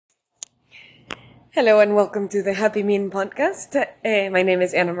Hello and welcome to the Happy Mean podcast. My name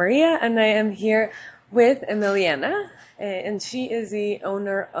is Anna Maria and I am here with Emiljana, and she is the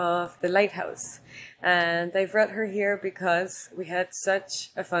owner of the lighthouse. And I brought her here because we had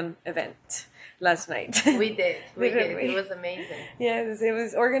such a fun event last night. We did. It was amazing. Yes, it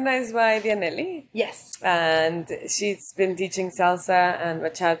was organized by Dianelli. Yes. And she's been teaching salsa and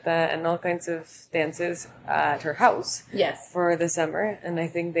bachata and all kinds of dances at her house. Yes. For the summer. And I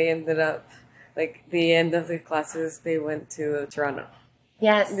think they ended up, like, the end of the classes, they went to Toronto.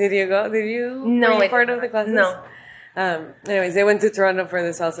 Yes. Did you go? Did you? No. Were you part of the classes? No. Anyways, they went to Toronto for the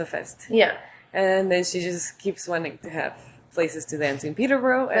Salsa Fest. Yeah. And then she just keeps wanting to have places to dance in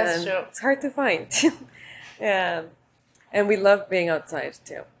Peterborough. That's and true. It's hard to find. Yeah. And we love being outside,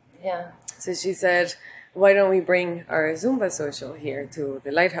 too. Yeah. So she said, why don't we bring our Zumba social here to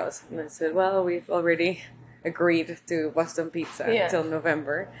the lighthouse? And I said, well, we've already agreed to Boston Pizza till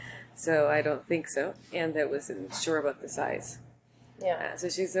November. So I don't think so. And I wasn't sure about the size. Yeah. So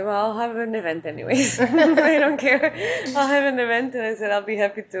she said, well, I'll have an event anyways. I don't care. I'll have an event. And I said, I'll be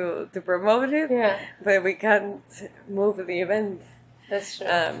happy to promote it. Yeah. But we can't move the event. That's true.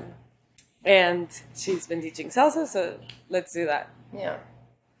 And she's been teaching salsa, so let's do that. Yeah.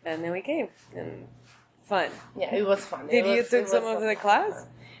 And then we came. And fun. Yeah, it was fun. Did you took some of the class?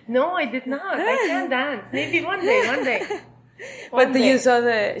 No, I did not. I can't dance. Maybe one day. But you saw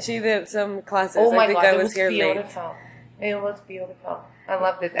she did some classes. Oh my I think God, I it was here beautiful. It was beautiful. I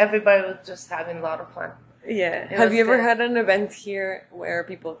loved it. Everybody was just having a lot of fun. Yeah. It Have was you ever good. had an event here where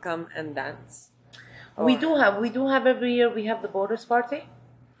people come and dance? We do have every year. We have the Borders Party.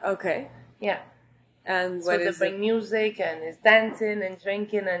 Okay. Yeah. And So what they is bring it? music and it's dancing and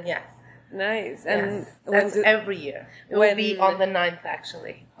drinking and yes. Nice. And Yes. That's every year. It will be on the 9th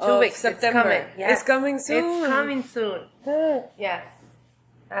actually. 2 weeks. September. It's coming. Yes. It's coming soon. It's coming soon. Yes.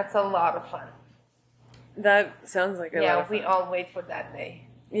 That's a lot of fun. That sounds like a lot Yeah, of fun. we all wait for that day.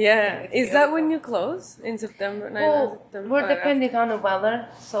 Yeah. It's Is that when beautiful. you close? In September? 9th of Well, September? we're Or depending on the weather,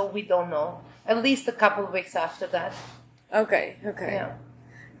 so we don't know. At least a couple of weeks after that. Okay. Yeah.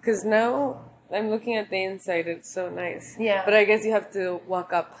 Because now I'm looking at the inside. It's so nice. Yeah. But I guess you have to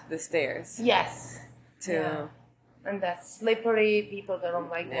walk up the stairs Yes. to... Yeah. And that's slippery. People don't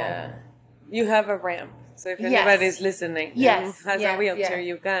like that. Yeah. You have a ramp. So if Yes. anybody's listening Yes, and has yes, a wheelchair, yes.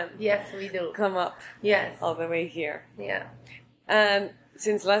 you can Yes, we do. come up Yes. all the way here. Yeah. And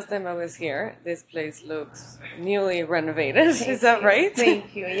since last time I was here, this place looks newly renovated. Is that right?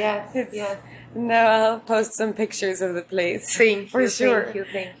 Thank you. Yes. It's- Yes. Now I'll post some pictures of the place. Thank for you. sure. Thank you.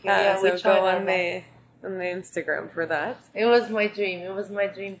 Thank you. Yeah, So we go tried our on best. the Instagram for that. It was my dream. It was my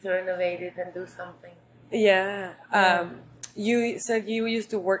dream to renovate it and do something. Yeah. You said you used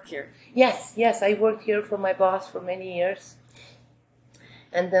to work here. Yes, yes. I worked here for my boss for many years.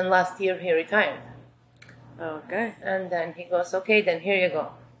 And then last year he retired. Okay. And then he goes, okay, then here you go.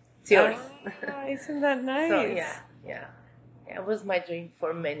 It's yours. Isn't that nice? So, yeah. It was my dream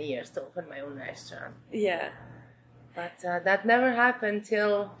for many years to open my own restaurant. Yeah. But that never happened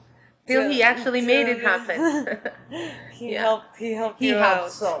till he actually made it happen. He Yeah. helped. He helped He you helped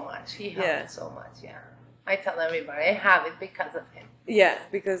out. so much. He helped Yeah. so much, yeah. I tell everybody, I have it because of him. Yeah,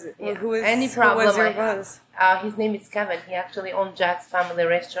 because Yeah. who is Any who problem was your I have. boss? His name is Kevin. He actually owned Jack's family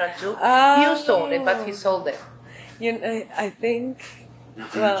restaurant too. Oh. He used to own it, but he sold it. You know, I think.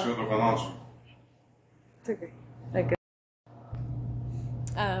 Well, it's okay.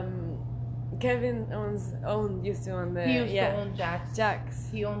 Kevin used to own the He used to own Jack's. Jack's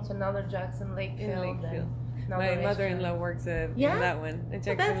He owns another Jack's in Lakefield. in Lakefield. and My another mother-in-law works at Yeah? that one, at restaurant.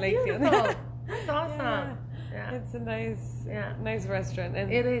 Jack's That's in Lakefield. beautiful. That's awesome. Yeah. Yeah. It's a Yeah. nice restaurant,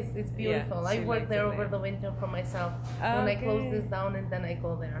 and It is. It's beautiful. she I work likes there it over the winter for myself. Oh, When I close okay. this down, and then I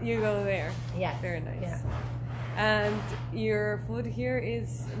go there. you go there. Yes. Very nice. Yeah. And your food here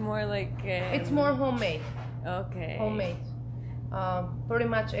is more like It's more homemade. okay. Homemade. Pretty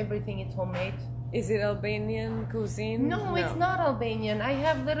much everything is homemade. Is it Albanian cuisine? No, it's not Albanian. I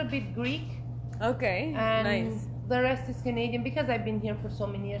have a little bit Greek, Okay, and nice. the rest is Canadian because I've been here for so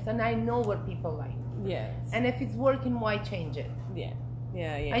many years, and I know what people like. Yes. And if it's working, why change it? Yeah.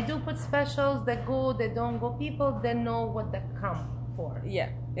 I do put specials that go, that don't go. People that know what they come for. Yeah,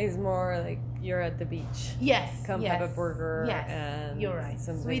 it's more like you're at the beach. Yes. Come yes, have a burger Yes. and You're right.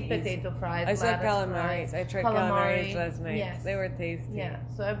 something Sweet easy. potato fries. I saw lettuce calamaris. fries, I tried calamaris last night. Yes. They were tasty. Yeah.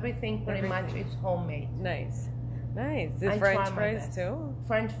 So everything pretty much Everything. is homemade. Nice. The I French try my fries best. too?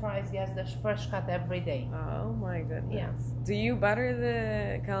 French fries, yes, they're fresh cut every day. Oh my goodness. Yeah. Do you butter the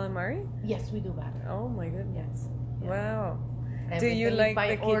calamari? Yes, we do that. Oh my goodness. Yeah. Wow. Do Everything you is like by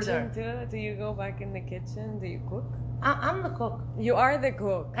the order. kitchen too? Do you go back in the kitchen? Do you cook? I'm the cook. You are the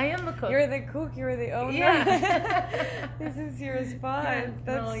cook. I am the cook. You're the cook. You're the owner. Yeah. This is your spot. Yeah.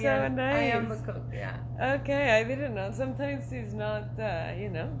 That's No, so yeah. nice. I am the cook. Yeah. Okay, I didn't know. Sometimes it's not,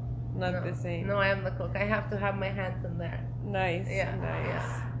 not No. the same. No, I am the cook. I have to have my hands in there. Nice. Yeah. Nice.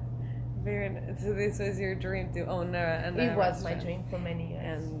 Yeah. Very nice. So this was your dream to own a It was my restaurant. dream for many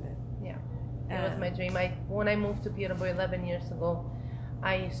years. And yeah, it was my dream. When I moved to Peterborough 11 years ago,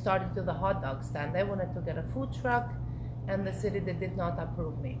 I started to the hot dog stand. I wanted to get a food truck, and the city they did not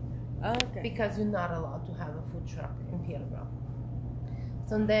approve me okay. because you're not allowed to have a food truck in Peterborough.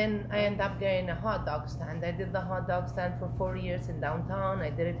 So then I ended up getting a hot dog stand. I did the hot dog stand for 4 years in downtown. I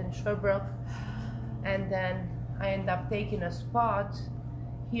did it in Sherbrooke, and then I ended up taking a spot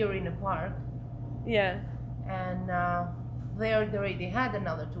here in the park, Yeah. and there they already had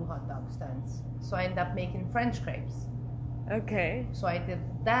another 2 hot dog stands. So I ended up making French crepes. Okay. So I did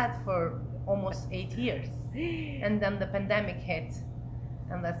that for almost 8 years, and then the pandemic hit,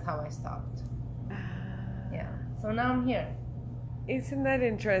 and that's how I stopped. Yeah. So now I'm here. Isn't that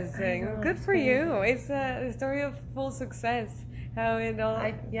interesting? I know, Good it's for crazy. you. It's a story of full success. How it all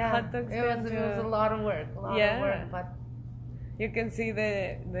hot dog it was stand a lot of work, Yeah. work, but you can see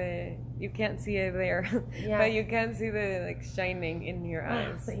the you can't see it there, Yeah. but you can see the like shining in your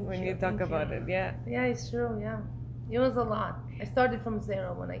eyes thank when you, you talk thank about you. it. Yeah. yeah, it's true. Yeah, it was a lot. I started from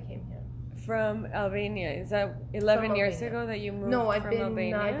zero when I came here. From Albania. Is that 11 From years Albania. ago that you moved No, I've from been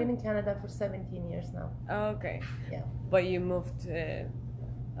Albania? I've been in Canada for 17 years now. Oh, okay. Yeah, But you moved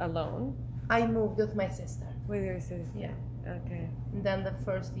alone I moved with my sister. with your sister. Yeah. Okay. And then the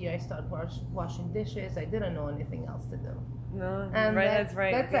first year I started washing dishes. I didn't know anything else to do. No. And right. That's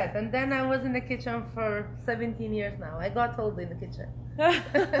right. That's it. And then I was in the kitchen for 17 years now. I got old in the kitchen.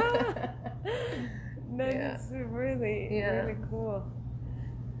 That's really Yeah. really cool.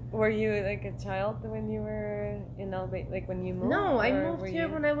 Were you like a child when you were in Albania? Like when you moved? No, I or moved were here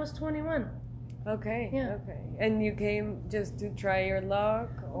you- when I was 21. Okay. Yeah. Okay. And you came just to try your luck,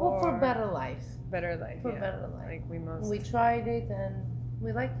 or Well, for better life. better life. For yeah. better life. Like we most. We tried it and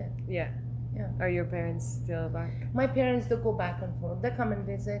we liked it. Yeah. Yeah. Are your parents still back? My parents, they go back and forth. They come and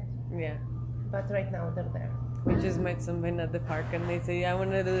visit, Yeah. but right now they're there. We just met someone at the park and they say, I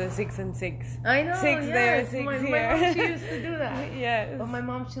want to do the 6 and 6. I know. 6 yes. there, 6 my here. mom, she used to do that. Yes. But my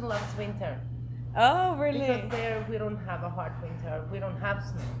mom, she loves winter. Oh, really? Because there we don't have a hard winter. We don't have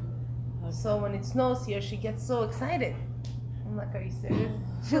snow. So when it snows here, she gets so excited. I'm like, are you serious?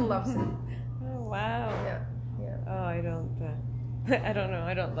 She loves it. Oh, wow. Yeah, yeah. Oh, I don't. I don't know.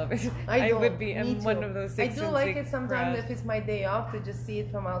 I don't love it. I would don't. be Me one too. of those I 6 do and like 6 it sometimes crowd. if it's my day off to just see it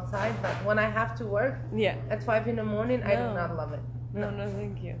from outside. But when I have to work Yeah. at 5 in the morning, I do No. not love it. No, no,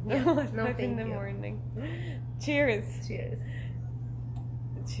 thank you. Yeah. No, at No, 5 in thank the you. morning. Cheers. Cheers.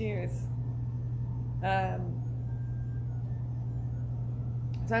 Cheers.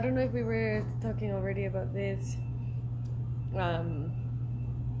 So I don't know if we were talking already about this. Well,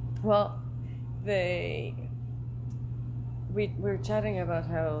 we're chatting about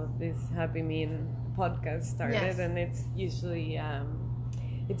how this Happy Mean podcast started, Yes. and it's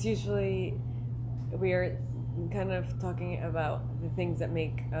usually we're kind of talking about the things that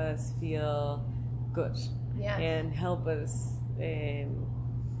make us feel good Yes. and help us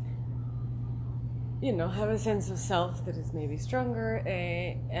have a sense of self that is maybe stronger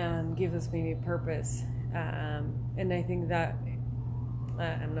and give us maybe purpose. And I think that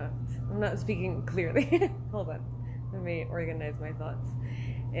I'm not speaking clearly. Hold on, let me organize my thoughts.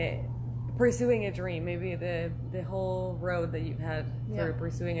 Pursuing a dream, maybe the whole road that you've had for Yeah.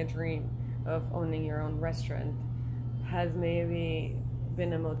 pursuing a dream of owning your own restaurant has maybe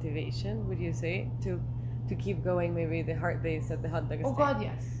been a motivation, would you say, to keep going, maybe the hard days at the hot dog Oh stand? God,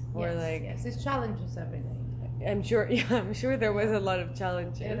 yes. Or yes, like- yes. It's challenges every day. I'm sure there was a lot of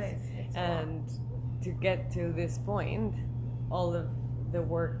challenges. It is. It's a lot. And to get to this point, all of the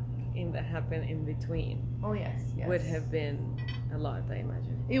work that happened in between Oh yes, yes. would have been a lot, I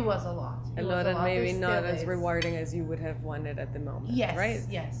imagine. It was a lot. A It lot, was and maybe It not still as is. rewarding as you would have wanted at the moment. Yes. Right?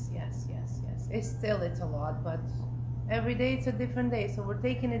 Yes. Yes. Yes. Yes. It's a lot, but every day it's a different day. So we're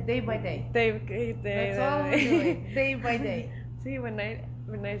taking it day by day. That's all we're doing. Day by day. See, when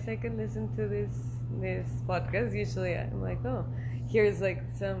I second listen to this podcast, usually I'm like, oh, here's like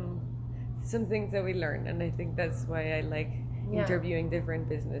some things that we learn, and I think that's why I like Yeah. interviewing different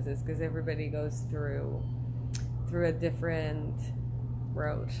businesses, because everybody goes through a different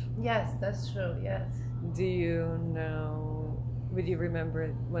road. Yes, that's true. Yes. Do you know? Would you remember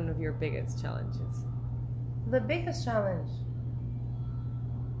one of your biggest challenges? The biggest challenge.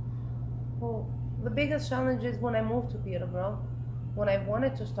 Well, the biggest challenge is when I moved to Peterborough, when I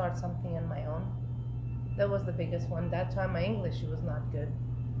wanted to start something on my own. That was the biggest one. That time my English was not good.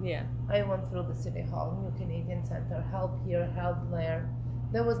 Yeah. I went through the City Hall, New Canadian Center, help here, help there.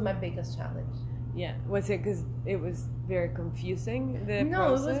 That was my biggest challenge. Yeah. Was it because it was very confusing, the No,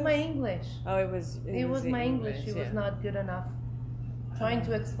 process? it was my English. Oh, it was the my English. It yeah. was not good enough. Trying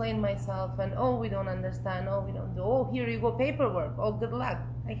to explain myself and, oh, we don't understand. Oh, we don't do. Oh, here you go, paperwork. Oh, good luck.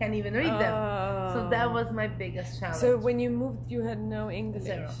 I can't even read them. So that was my biggest challenge. So when you moved, you had no English?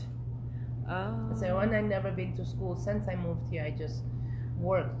 Zero. Oh. So, and I've never been to school. Since I moved here, I just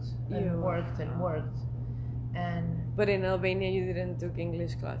worked and worked and worked. And but in Albania, you didn't took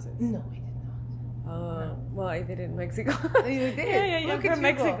English classes? No, I did not. No. Well, I did in Mexico. You did? Yeah, you're from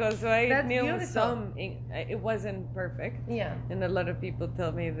Mexico, so I That's knew beautiful. some. It wasn't perfect. Yeah. And a lot of people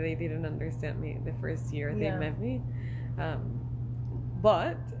tell me they didn't understand me the first year they met me.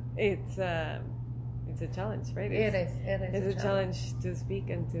 But it's a challenge, right? It is. It's a challenge to speak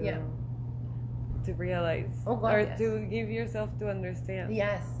and to realize, yes. to give yourself to understand.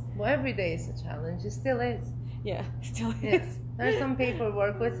 Yes. Well, every day is a challenge. It still is. Yeah, still Yes. is. There's some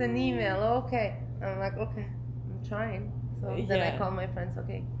paperwork with an email. Okay. I'm like, okay, I'm trying. So then I call my friends.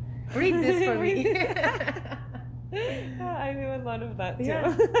 Okay, read this for me. I do a lot of that too.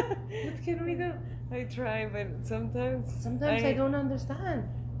 Yeah. What can we do? I try, but sometimes I don't understand.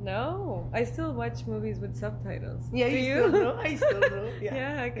 No, I still watch movies with subtitles. Yeah, do you still do? I still do. Yeah,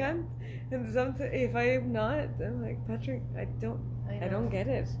 yeah I can't. And sometimes if I'm not, I'm like, Patrick, I don't get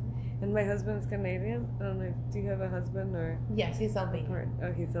it. And my husband's Canadian. I don't know. Do you have a husband or? Yes, he's Albanian.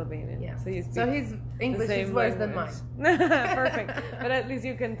 Oh, he's Albanian. Yeah. So you speak. So his English is worse than mine. Perfect. But at least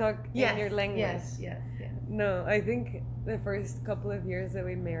you can talk in your language. Yes. No, I think the first couple of years that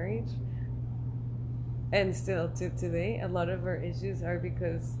we married, and still to today, a lot of our issues are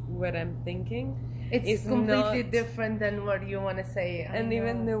because what I'm thinking it's completely different than what you want to say. And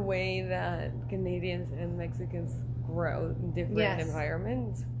even the way that Canadians and Mexicans grow in different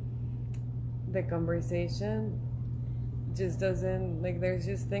environments, the conversation just doesn't, like, there's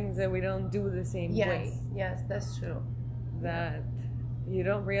just things that we don't do the same way. Yes, that's true. That you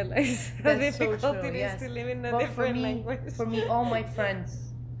don't realize how difficult it is to live in a different language. For me, all my friends,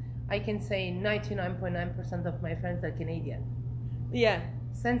 I can say 99.9% of my friends are Canadian. Yeah.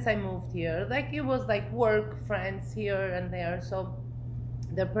 Since I moved here, like it was like work friends here and there, so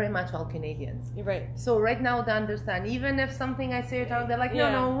they're pretty much all Canadians. You're right. So right now they understand. Even if something I say it out, they're like,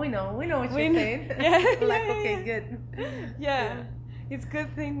 no, we know what you're saying. Like, okay, good. Yeah. It's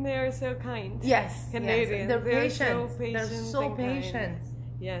good thing they're so kind. Yes. Canadians. Yes. They're patient. They're so patient.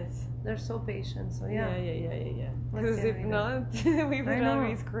 Yes. They're so patient. So yeah. Yeah. Because if not, we would all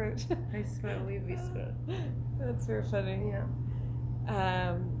be screwed. I swear we'd be screwed. That's very funny. Yeah.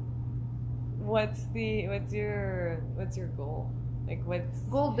 What's your goal? Like what's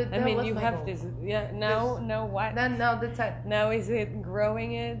goal? I mean, you have goal. This. Yeah. Now what? Now that's it. Now is it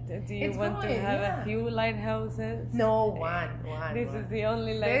growing it? Do you want to have a few lighthouses? No, one. This is the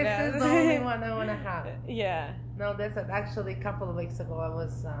only lighthouse. This is the only one I want to have. Yeah. No, that's it. Actually, a couple of weeks ago, I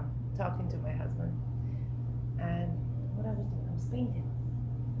was talking to my husband, and what I was doing, I was painting,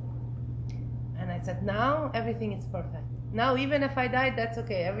 and I said, now everything is perfect. Now, even if I died, that's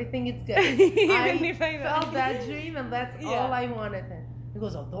okay. Everything is good. Even if I felt that dream, and that's all I wanted. And he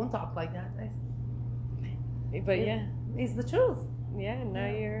goes, "Oh, don't talk like that." But it's the truth. Yeah, now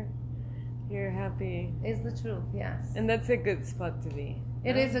you're happy. It's the truth, yes. And that's a good spot to be.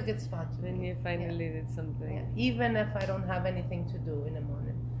 It is a good spot to be. When you finally did something. Yeah. Even if I don't have anything to do in the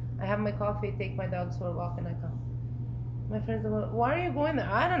morning, I have my coffee, take my dogs for a walk, and I come. My friends are like, "Why are you going there?"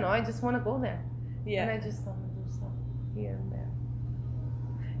 I don't know. I just want to go there. Yeah. And I just come and do stuff here and there.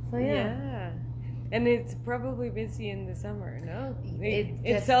 So yeah. And it's probably busy in the summer, no?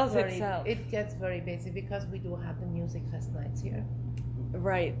 It sells itself. It gets very busy because we do have the music fest nights here.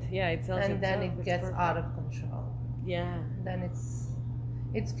 Right. Yeah, it sells itself. And then it gets out of control. Yeah. Then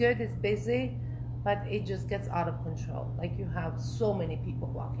it's good, it's busy, but it just gets out of control. Like you have so many people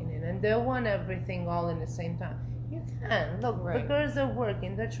walking in and they want everything all in the same time. You can. Look, the girls are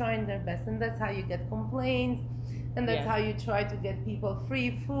working, they're trying their best, and that's how you get complaints, and that's how you try to get people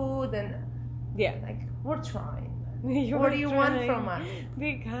free food, and like, we're trying. What do you want from us?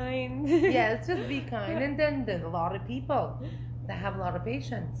 Be kind. Yes, just be kind. And then there's a lot of people that have a lot of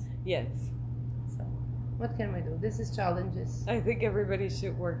patience. Yes. So what can we do? This is challenges. I think everybody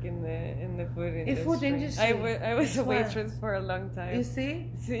should work in the food industry. In food industry. I was a waitress for a long time. You see?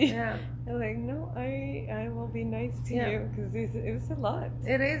 Yeah. I'm like, no, I will be nice to you because it's a lot.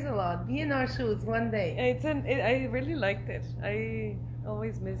 It is a lot. Be in our shoes one day. I really liked it. I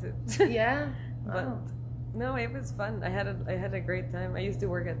always miss it. Yeah. But no, it was fun. I had a great time. I used to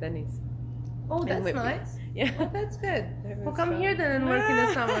work at Denny's. Oh, that's Whitby. nice. Yeah. Oh, that's good. It Well, was come fun. here then and work in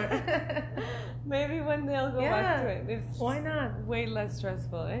the summer. Maybe one day I'll go back to it. It's Why not? way less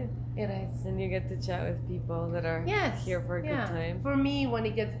stressful, eh? It is. And you get to chat with people that are here for a good time. For me, when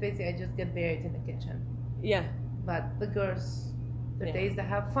it gets busy, I just get buried in the kitchen. Yeah. But the girls, the days they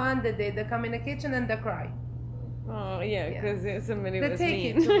have fun, the day they come in the kitchen and they cry. Oh, yeah, because somebody they was take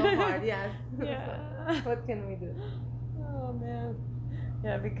mean. it to the heart, yes. Yeah. So, what can we do? Oh, man.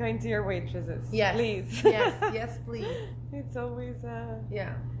 Yeah, be kind to your waitresses. Yes. Please. Yes, please. It's always,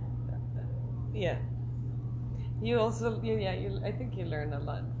 Yeah. yeah. You also, I think you learn a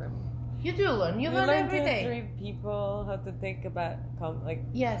lot from. You do learn. You learn every to day. treat people, how to take a bad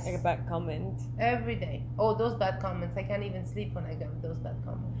Yes. like a bad comment. Every day. Oh, those bad comments. I can't even sleep when I get those bad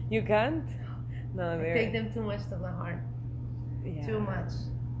comments. You can't? No, I take them too much to the heart. Yeah. Too much.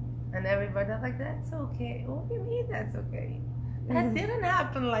 And everybody's like, that's okay. What do you mean that's okay? That didn't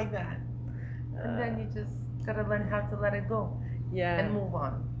happen like that. And then you just gotta learn how to let it go. Yeah. And move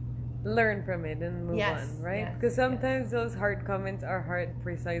on. Learn from it and move on, right? Yes, Because sometimes those hard comments are hard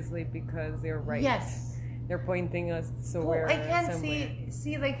precisely because they're right. Yes. They're pointing us somewhere. I can't somewhere.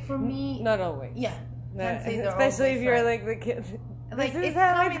 see like for me. Not always. Yeah. Can't say they're especially always if you're right. like the kid. Like This is it's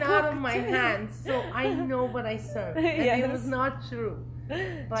how coming it's out of cooked. my hands, so I know what I serve. And Yes. it was not true.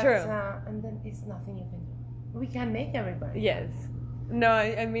 But, True. And then it's nothing you can do. We can't make everybody. Yes. No,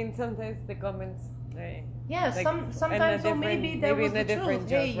 I mean sometimes the comments. Yeah, like, sometimes maybe that was in a the different truth.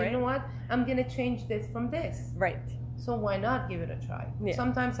 job, Hey, right? you know what? I'm gonna change this from this. Right. So why not give it a try? Yeah.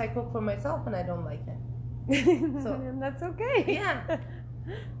 Sometimes I cook for myself and I don't like it. So and that's okay. yeah,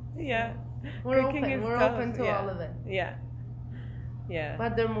 Yeah. we're Cooking open. is We're tough, open to yeah. all of it. Yeah. Yeah.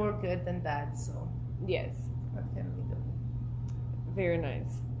 But they're more good than bad. So Yes. what can we do? Very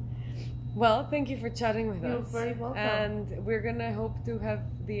nice. Well, thank you for chatting with You're us. very welcome. And we're gonna hope to have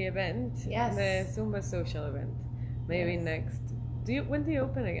the event, Yes. the Zumba social event, maybe Yes. next. When do you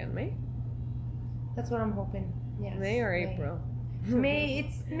open again? May? That's what I'm hoping. Yes. May or April? May.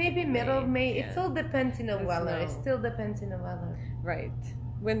 It's maybe middle of May. yeah. It still depends in the The weather. It snow. still depends in the weather. Right.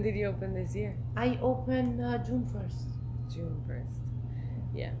 When did you open this year? I open June 1st. June 1st.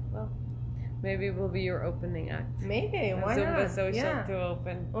 Yeah. Well, maybe it will be your opening act. Maybe. Why Zumba not? social Yeah. to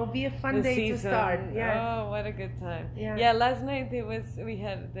open. It'll be a fun The day season. to start. Yeah. Oh, what a good time. Yeah. Last night we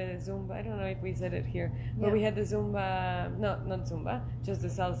had the Zumba. I don't know if we said it here, but Yeah. we had the Zumba. No, not Zumba. Just the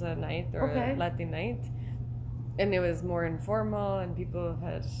salsa night or Okay. Latin night. And it was more informal, and people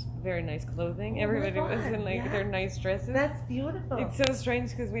had very nice clothing. Oh my Everybody was God, in yeah. their nice dresses. That's beautiful. It's so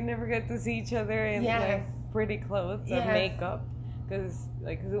strange because we never get to see each other in Yes. like pretty clothes Yes. or makeup. Because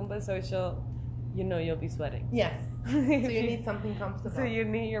like Zumba social, you'll be sweating. Yes. So So you need something comfortable. So you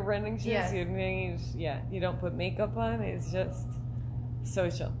need your running shoes. Yes. You need you don't put makeup on. It's just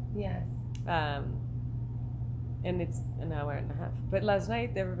social. Yes. And it's an hour and a half. But last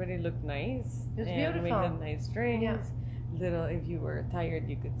night everybody looked nice. It was and we beautiful. had nice drinks. Yeah. Little, if you were tired,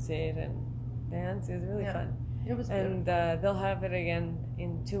 you could sit and dance. It was really Yeah. fun. It was And beautiful. they'll have it again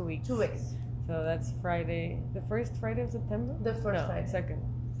in 2 weeks. 2 weeks. So that's Friday, the first Friday of September. The first Friday. Second.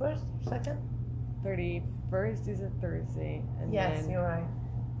 First, second? 31st is a Thursday, and Yes, then you're right.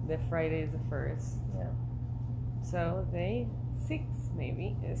 the Friday is the first. Yeah. So the 6th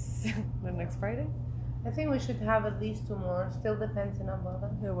maybe is the next Friday. I think we should have at least 2 more. Still depends on the weather.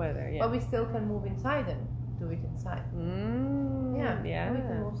 The weather, yeah. But we still can move inside and do it inside. Yeah. We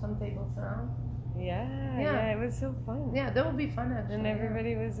can move some tables around. Yeah. It was so fun. Yeah, that would be fun actually. And yeah.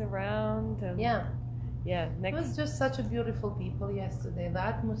 everybody was around. And Yeah. Yeah. It was Next. just such a beautiful people yesterday. The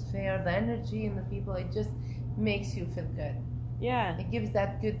atmosphere, the energy in the people, it just makes you feel good. Yeah. It gives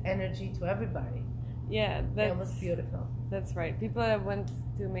that good energy to everybody. Yeah. That was beautiful. That's right. People that want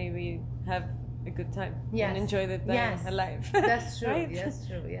to maybe have a good time Yes. and enjoy the time Yes. alive. That's true. Right? That's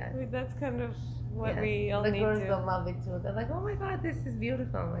true. Yes. That's kind of what Yes. we all the need girls to. will love it too. They're like, "Oh my God, this is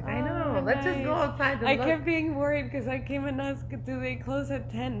beautiful." I'm like, I Oh, know. Let's just go nice. outside and I look. kept being worried because I came and asked, do they close at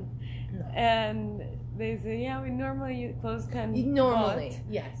 10? No. And they said, yeah, we normally close 10. Normally,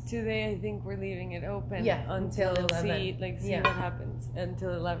 but yes. today I think we're leaving it open Yeah, until until 11. see Yeah. what happens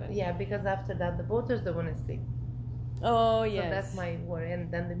until 11. Yeah, because after that, the boaters don't want to sleep. Oh, So yes. that's my worry. And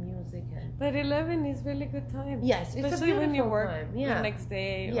then the music. And But 11 is really good time. yes, it's Especially a when you beautiful work time. Yeah. the next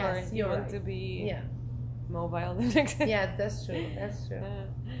day or Yes, you you're want right. to be Yeah. mobile the next day. Yeah, that's true. That's true.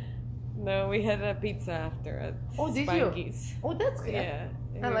 No, we had a pizza after at Oh, did you? Spanky's. Oh, that's good. Yeah,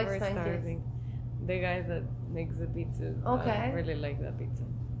 I we like were Spanky's. starving. The guy that makes the pizza, Okay. really like that pizza.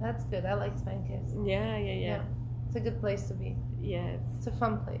 That's good. I like Spankies. Yeah. It's a good place to be. Yes, It's a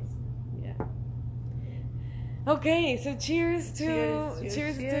fun place. yeah. Okay, so cheers to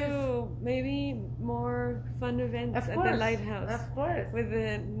Cheers. to maybe more fun events Of at course, the lighthouse. of course. With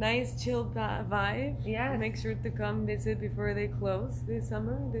a nice chill vibe. Yes. Make sure to come visit before they close this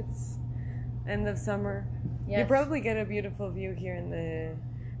summer. It's end of summer. You Yes. probably get a beautiful view here in the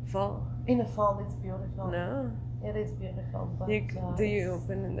fall. In the fall, it's beautiful. No? It is beautiful, but Do you it's-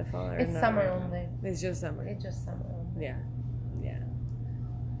 open in the fall or It's not? summer only. It's just summer. It's just summer only. Yeah.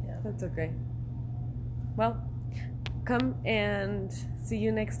 Yeah. That's okay. Well, come and see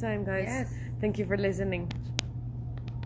you next time, guys. Yes. Thank you for listening.